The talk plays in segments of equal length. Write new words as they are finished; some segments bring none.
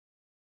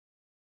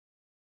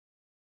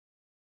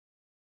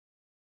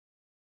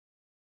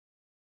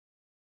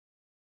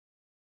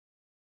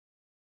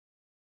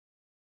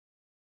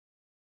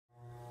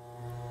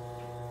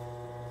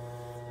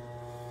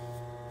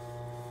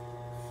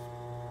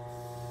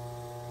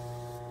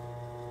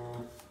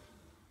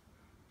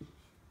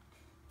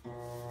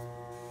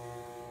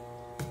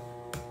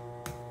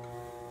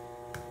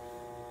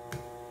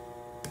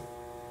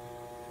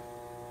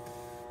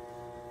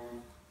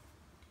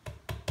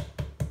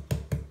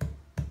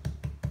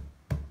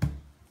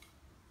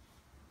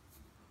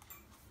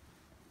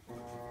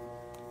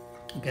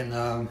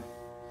Again,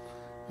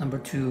 number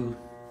 2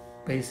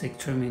 basic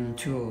trimming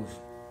tools.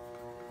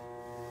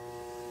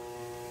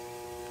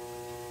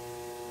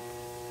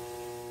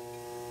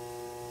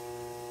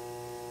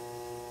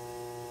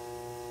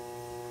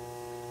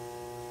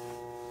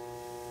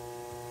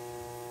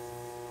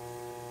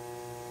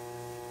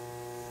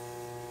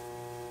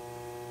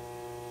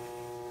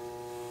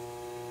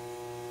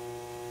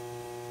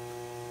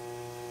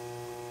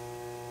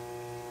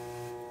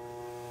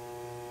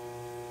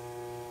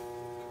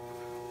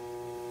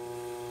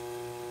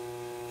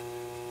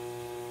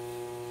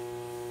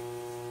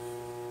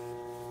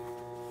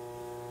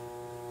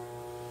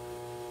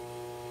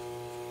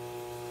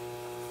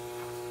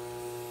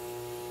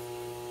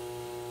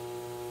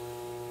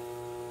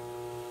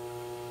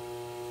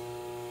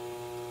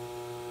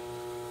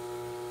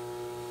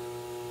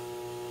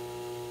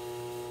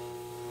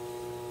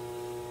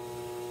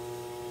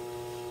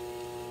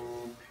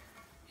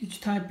 Each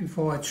time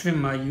before I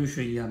trim, I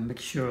usually make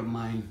sure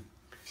my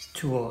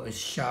tool is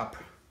sharp.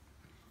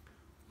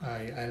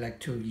 I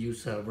like to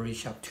use a very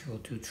sharp tool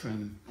to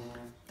trim.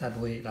 That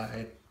way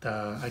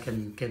I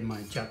can get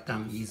my job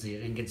done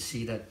easier, and can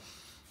see that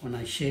when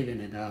I shave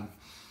in it,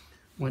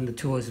 when the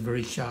tool is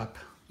very sharp,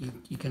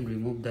 you can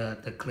remove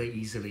the clay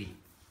easily.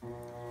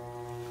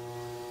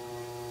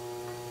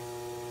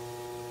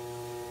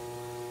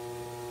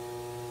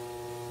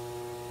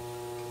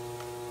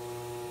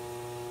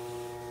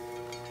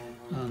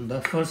 And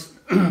the first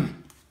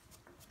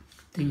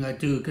thing I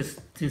do, because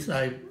since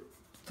I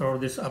throw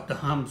this up the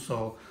hump,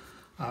 so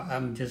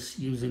I'm just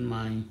using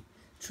my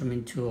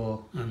trimming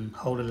tool and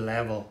hold it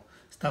level.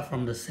 Start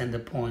from the center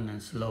point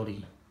and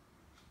slowly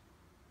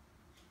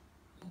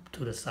move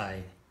to the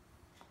side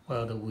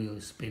while the wheel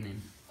is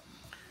spinning,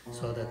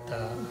 so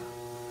that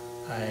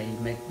I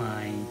make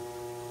my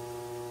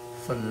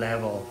foot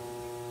level.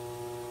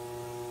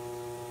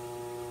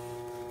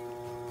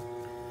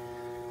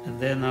 And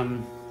then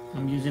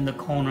I'm using the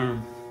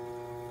corner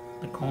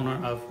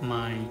of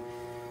my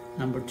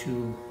number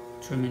 2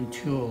 trimming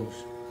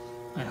tools.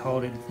 I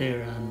hold it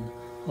there and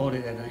hold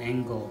it at an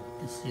angle.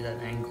 You see that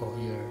angle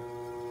here.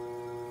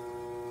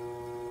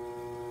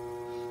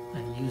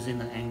 I'm using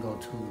the angle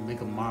to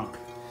make a mark.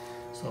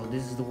 So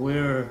this is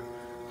where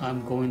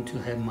I'm going to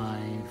have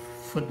my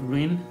foot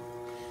ring.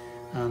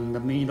 And the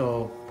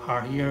middle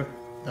part here,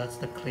 that's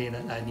the clay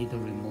that I need to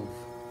remove.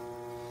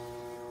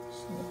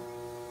 So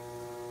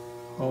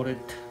hold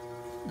it,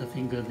 the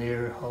finger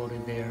there, hold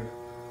it there,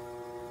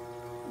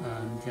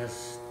 and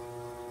just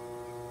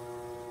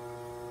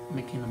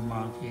making a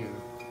mark here.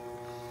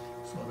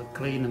 So the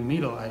clay in the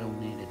middle, I don't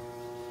need it.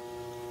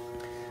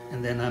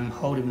 And then I'm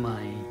holding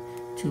my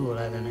tool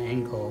at an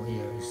angle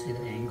here. You see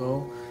the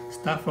angle?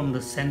 Start from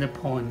the center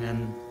point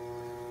and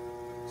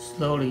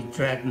slowly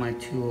drag my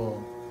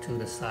tool to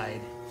the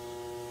side.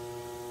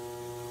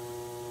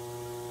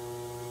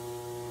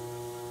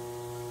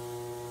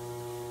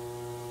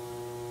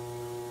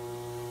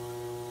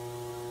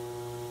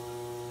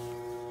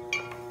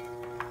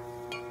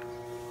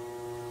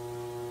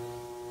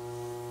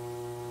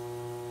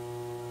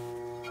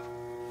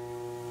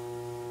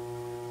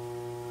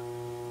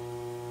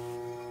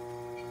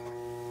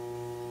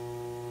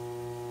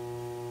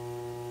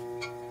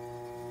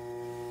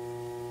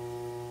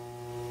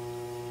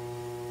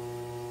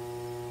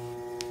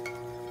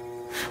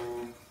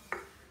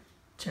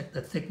 Check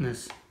the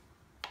thickness.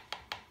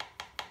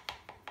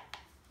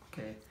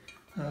 Okay,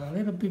 a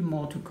little bit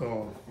more to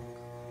go.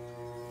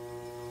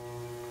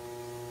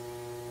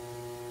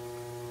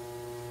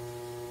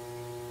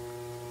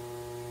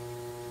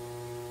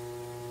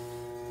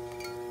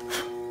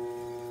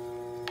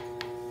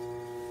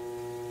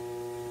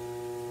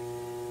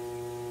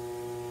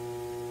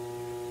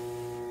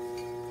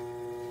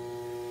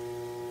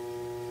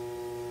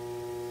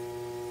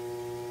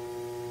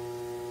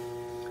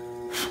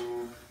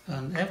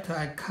 And after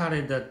I cut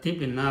it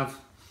deep enough,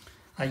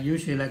 I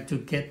usually like to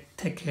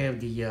take care of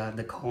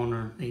the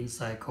corner, the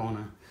inside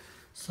corner.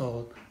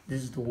 So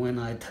this is when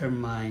I turn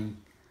my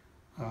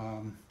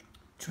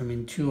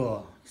trimming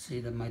tool. See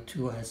that my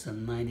tool has a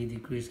 90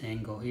 degrees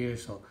angle here.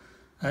 So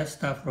I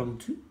start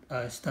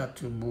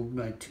to move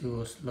my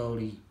tool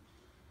slowly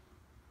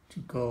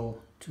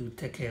to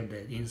take care of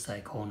the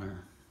inside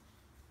corner.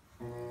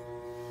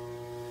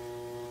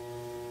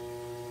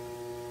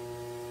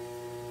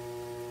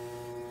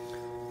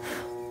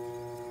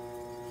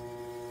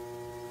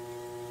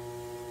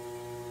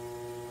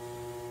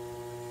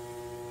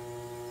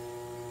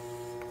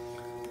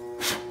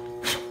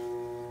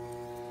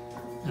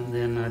 And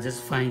then I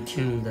just fine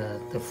tune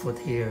the foot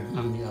here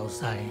on the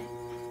outside.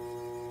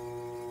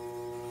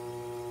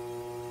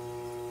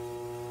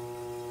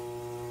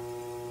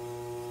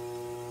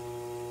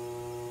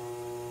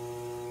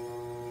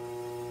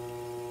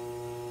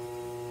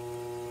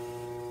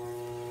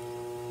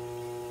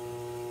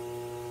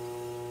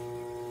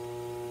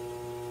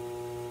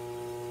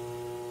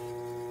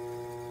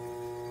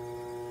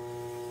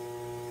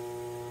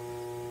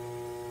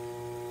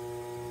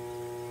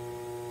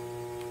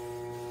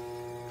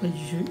 I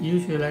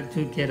usually like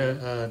to get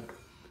a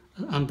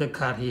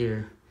undercut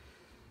here,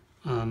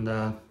 and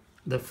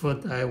the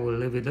foot I will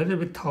leave it a little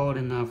bit tall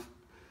enough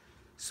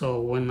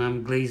so when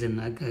I'm glazing,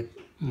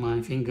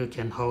 my finger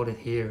can hold it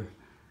here,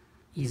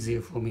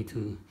 easier for me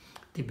to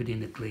dip it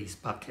in the glaze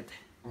bucket.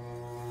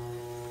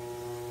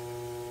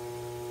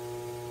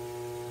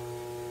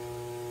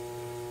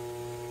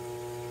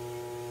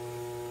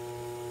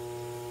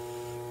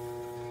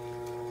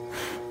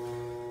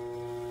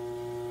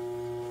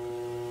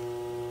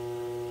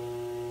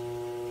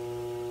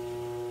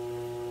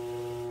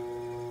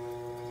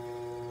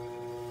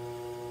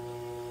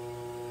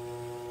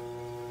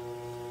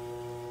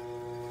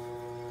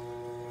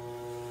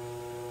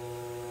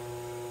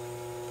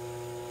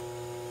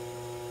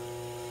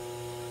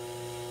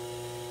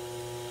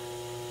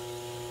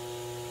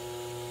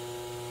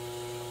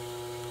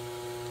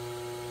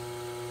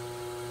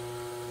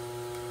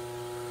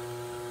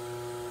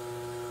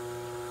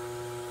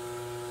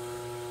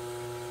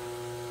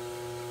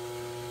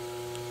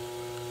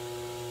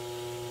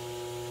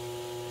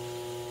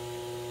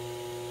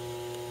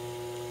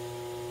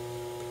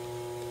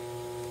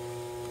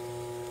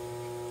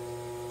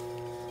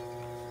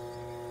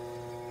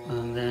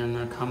 And then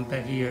I come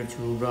back here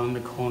to round the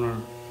corner.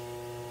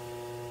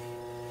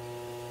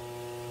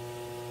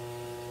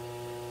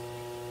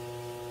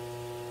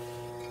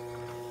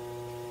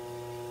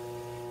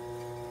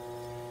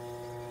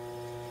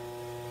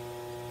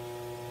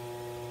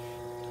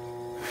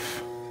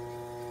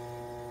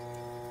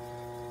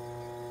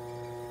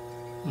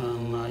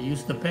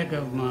 Use the back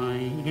of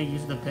you can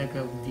use the back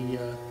of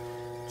the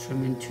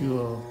trimming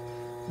tool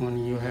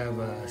when you have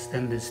a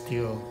stainless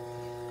steel.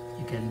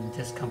 You can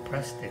just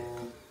compress it,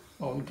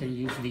 or you can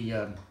use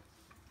the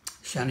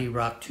shiny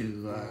rock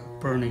to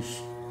burnish,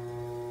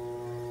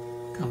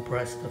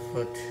 compress the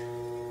foot.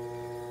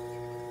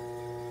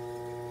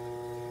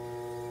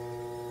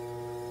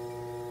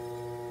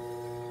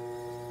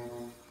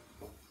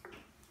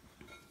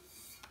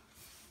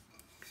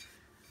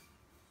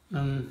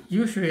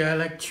 Usually I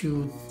like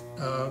to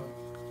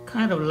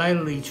kind of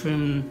lightly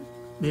trim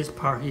this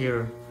part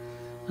here,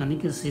 and you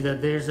can see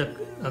that there's a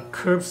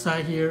curved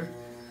side here,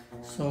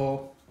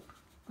 so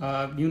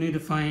you need to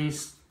find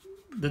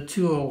the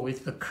tool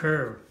with the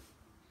curve,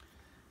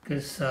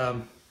 because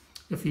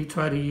if you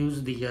try to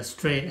use the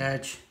straight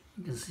edge,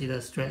 you can see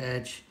the straight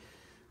edge,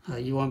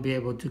 you won't be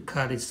able to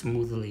cut it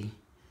smoothly.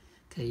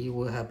 Okay, you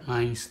will have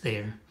lines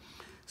there.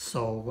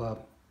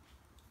 So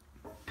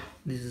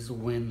this is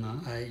when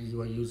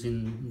you are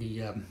using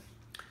the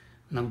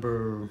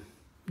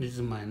this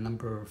is my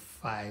number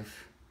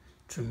 5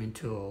 trimming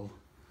tool.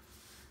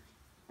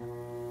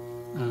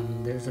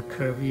 There's a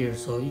curve here,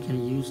 so you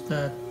can use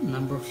that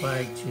number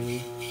 5 to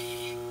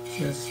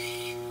just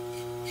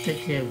take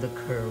care of the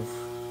curve.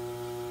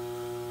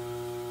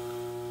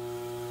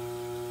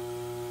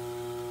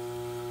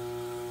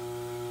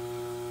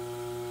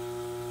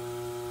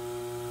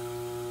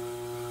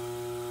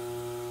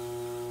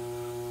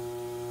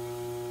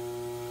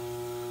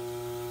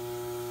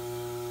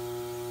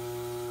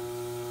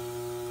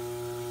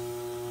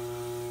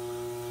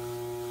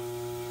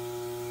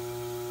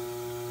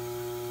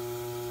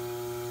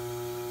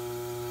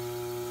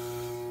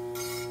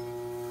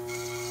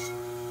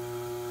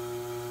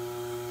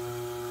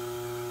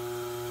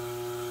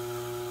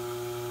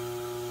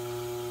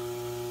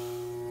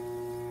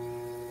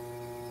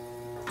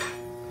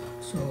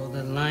 So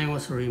the line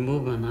was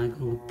removed and I'm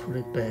going to put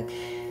it back.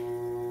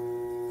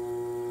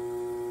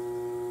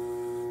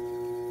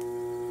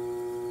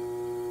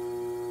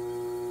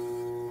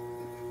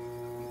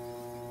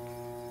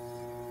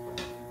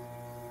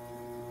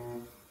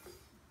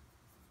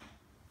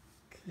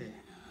 Okay,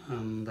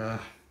 and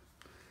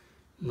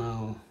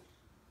now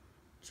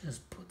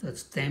just put a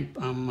stamp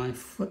on my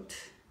foot.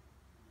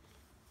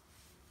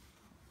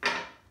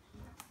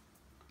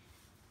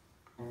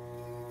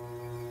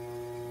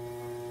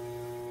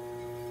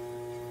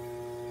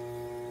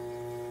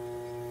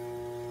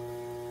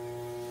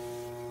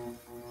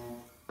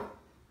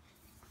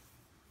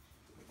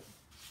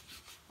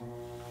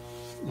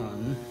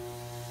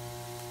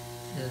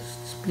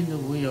 Just spin the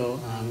wheel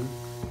and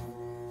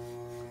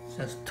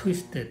just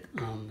twist it,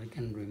 and we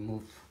can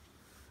remove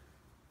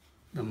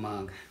the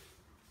mark.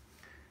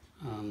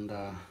 And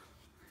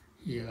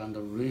here on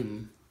the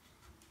rim,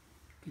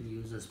 you can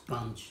use a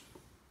sponge.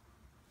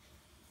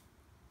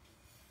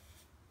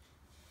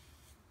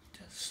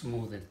 Just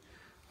smooth it.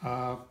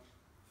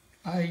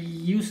 I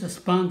use a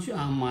sponge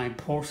on my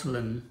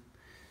porcelain,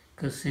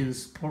 because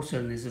since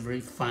porcelain is a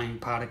very fine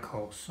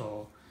particle,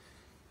 so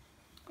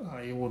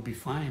it will be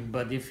fine.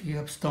 But if you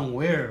have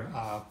stoneware,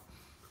 I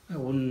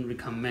wouldn't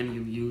recommend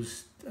you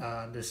use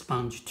the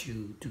sponge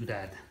to do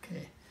that.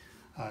 Okay,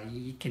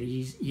 you can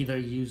either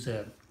use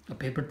a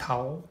paper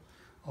towel,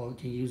 or you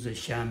can use a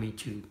chamois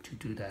to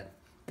do that,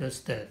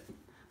 because the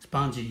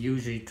sponge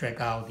usually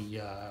drag out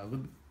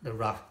the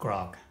rough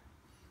grog,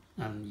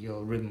 and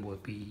your rim will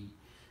be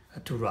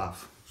too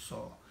rough.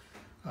 So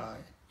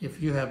if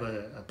you have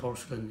a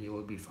porcelain, it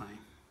will be fine.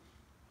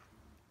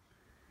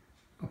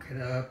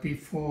 Okay,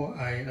 before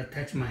I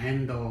attach my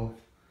handle,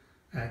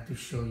 I have to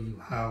show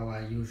you how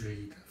I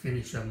usually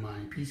finish up my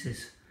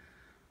pieces.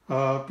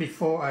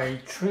 Before I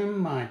trim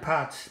my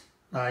parts,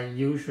 I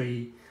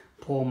usually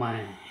pour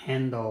my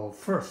handle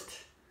first,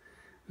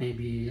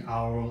 maybe an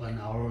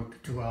hour to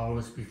 2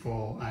 hours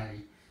before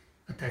I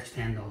attach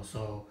the handle.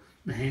 So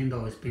the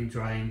handle has been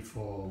drying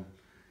for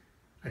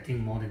I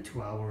think more than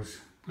 2 hours.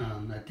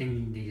 I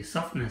think the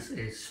softness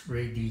is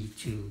ready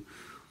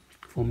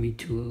for me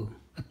to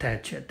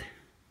attach it.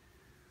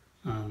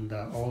 And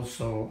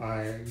also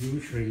I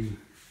usually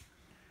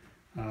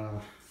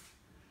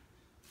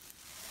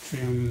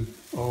trim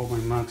all my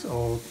marks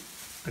all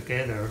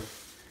together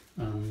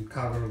and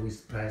cover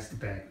with plastic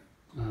bag.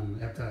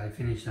 After I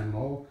finish them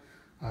all,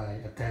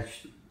 I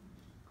attach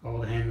all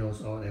the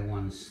handles all at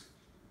once.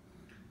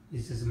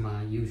 This is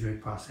my usual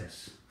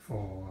process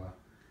for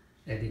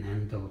adding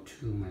handle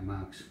to my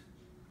marks.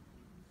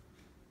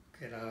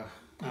 Okay,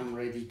 I'm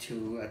ready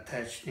to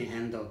attach the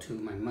handle to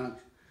my mark,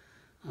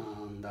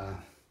 and I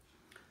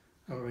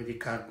already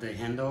cut the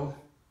handle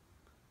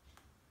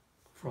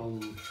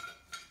from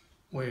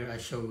where I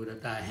showed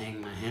that I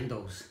hang my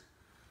handles.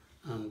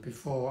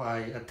 Before I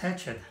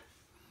attach it,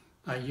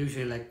 I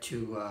usually like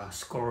to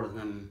score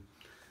them.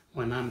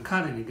 When I'm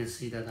cutting, you can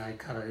see that I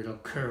cut a little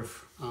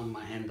curve on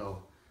my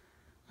handle,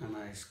 and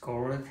I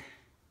score it.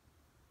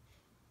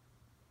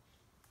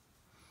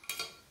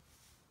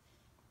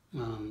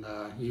 And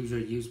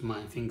usually use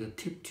my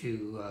fingertip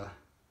to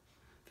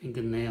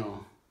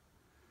fingernail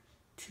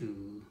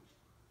to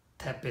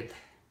tap it,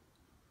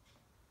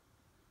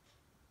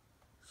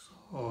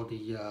 so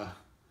the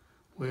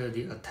where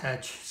the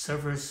attached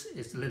surface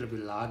is a little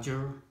bit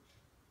larger.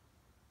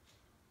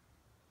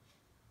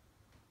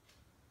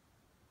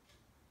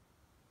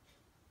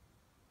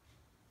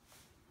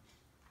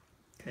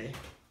 Okay,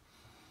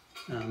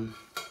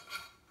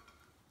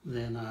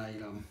 then I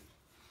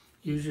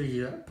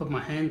usually put my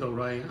handle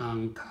right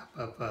on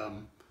top of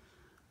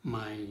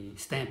my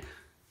stamp.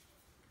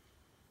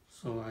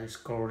 So I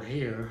score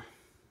here.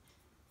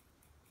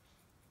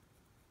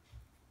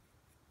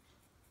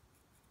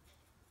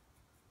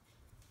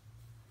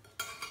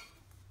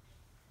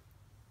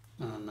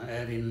 And I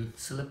add in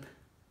slip.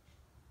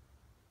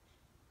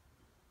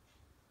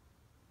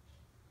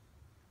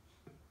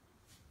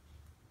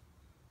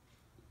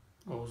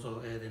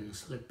 Also add in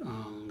slip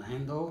on the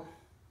handle.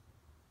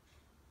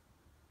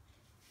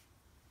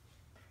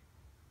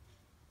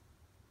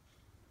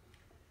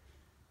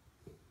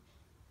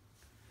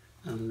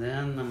 And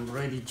then I'm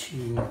ready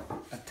to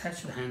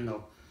attach the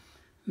handle.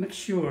 Make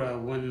sure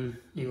when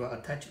you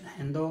attach the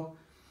handle,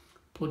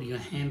 put your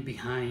hand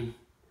behind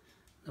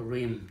the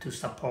rim to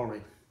support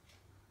it.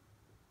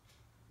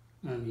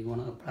 And you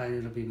want to apply a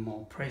little bit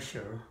more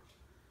pressure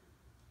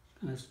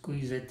and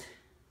squeeze it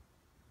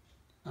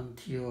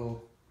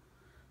until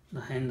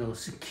the handle is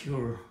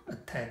secure,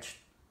 attached.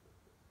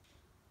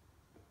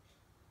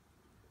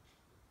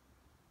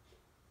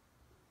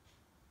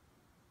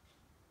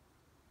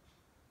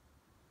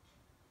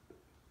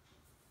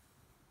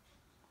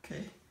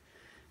 Okay,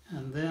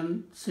 and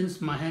then since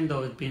my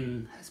handle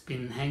has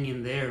been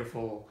hanging there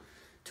for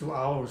 2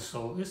 hours,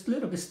 so it's a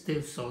little bit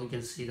stiff, so you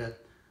can see that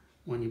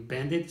when you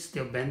bend it, it's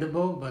still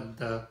bendable,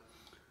 but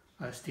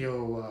I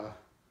still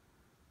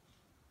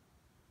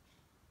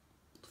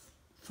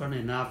firm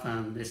enough,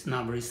 and it's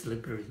not very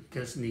slippery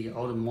because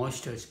all the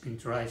moisture has been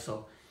dry,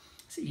 so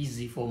it's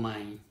easy for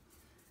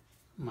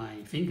my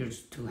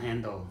fingers to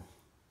handle.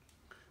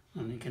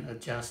 And you can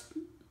adjust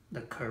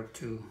the curve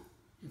too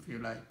if you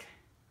like.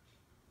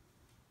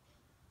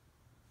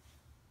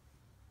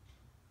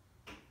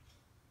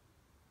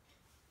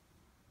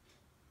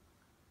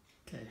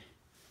 Okay,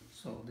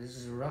 so this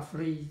is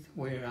roughly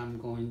where I'm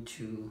going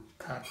to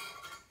cut.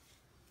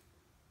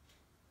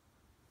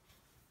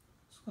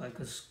 So I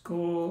could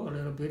score a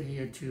little bit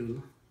here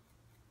too.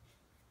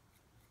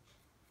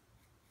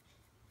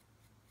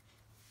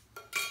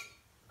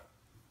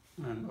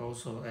 And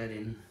also add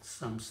in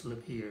some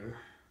slip here.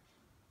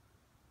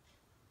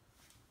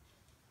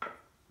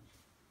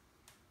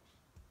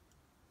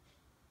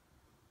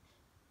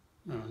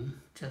 And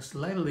just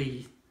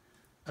lightly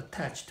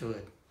attach to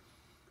it.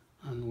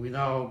 And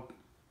without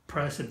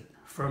pressing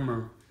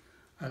firmer,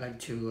 I like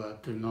to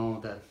know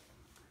that,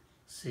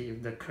 see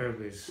if the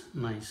curve is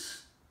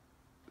nice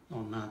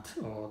or not,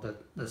 or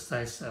the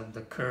size of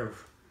the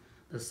curve,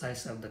 the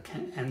size of the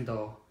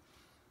handle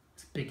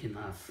is big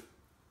enough.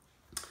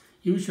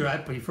 Usually I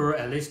prefer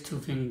at least 2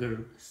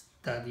 fingers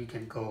that you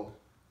can go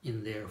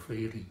in there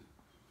freely.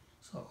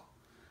 So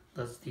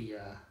that's the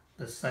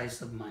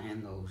size of my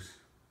handles.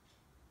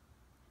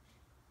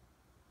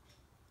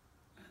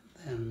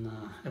 And then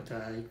after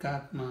I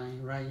got my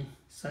right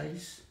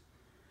size,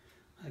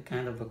 I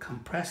kind of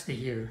compressed it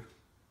here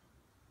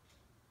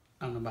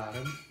on the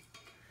bottom,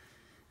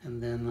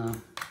 and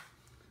then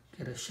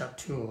get a sharp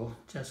tool,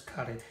 just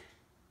cut it.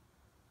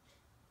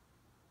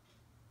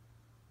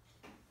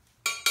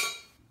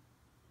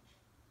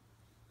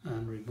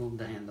 And remove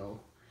the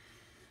handle.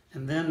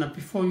 And then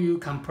before you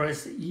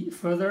compress it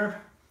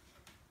further,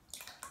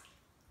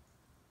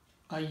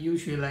 I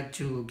usually like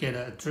to get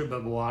a drip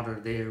of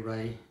water there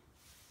right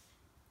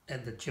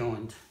at the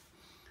joint.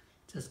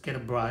 Just get a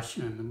brush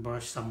and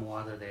brush some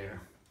water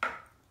there.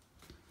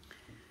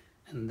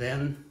 And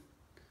then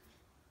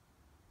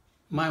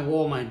my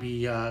wall might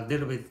be a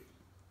little bit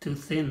too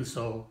thin,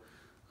 so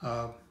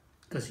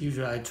because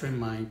usually I trim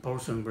my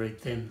porcelain very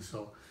thin,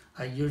 so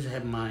I usually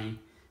have my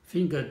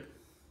finger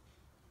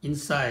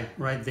inside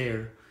right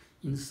there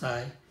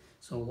inside,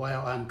 so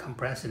while I'm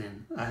compressing it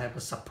I have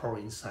a support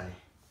inside,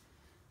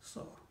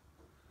 so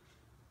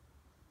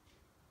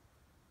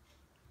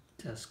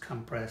just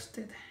compressed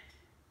it.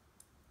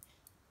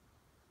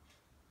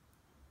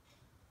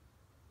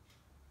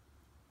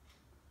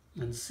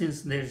 And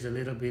since there's a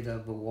little bit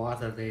of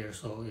water there,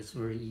 so it's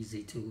very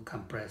easy to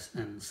compress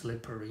and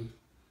slippery.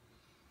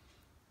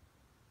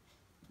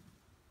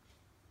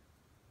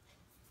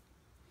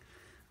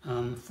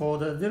 For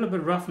the little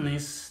bit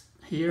roughness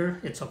here,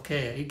 it's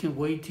okay. You can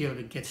wait till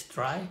it gets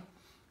dry,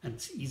 and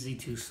it's easy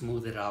to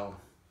smooth it out.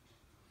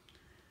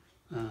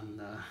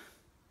 And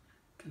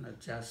can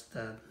adjust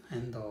that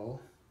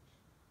handle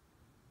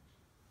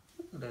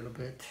a little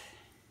bit.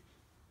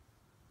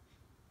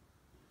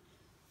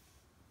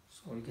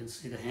 So you can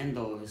see the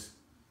handle is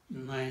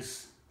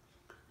nice,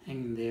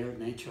 hanging there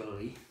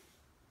naturally.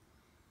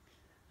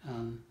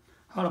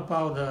 How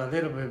about a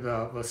little bit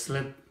of a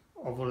slip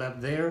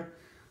overlap there?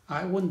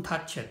 I wouldn't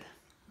touch it.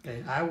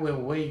 Okay, I will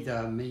wait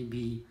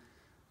maybe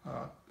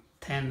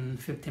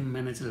 10-15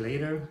 minutes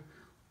later.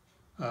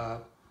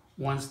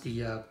 Once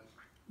the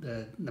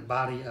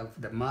body of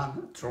the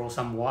mug throw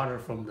some water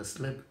from the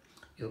slip,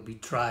 it'll be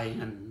dry,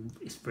 and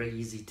it's very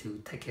easy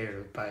to take care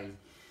of by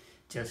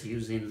just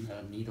using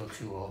a needle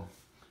tool.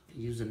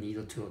 Use a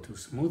needle tool to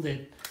smooth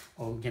it,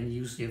 or you can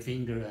use your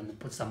finger and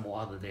put some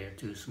water there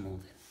to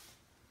smooth it.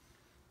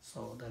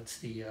 So that's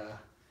the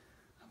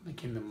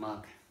making the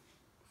mug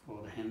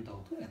for the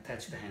handle, to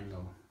attach the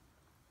handle.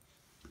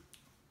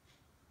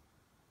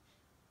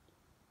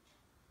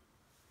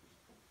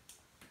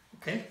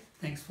 Okay,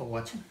 thanks for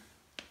watching.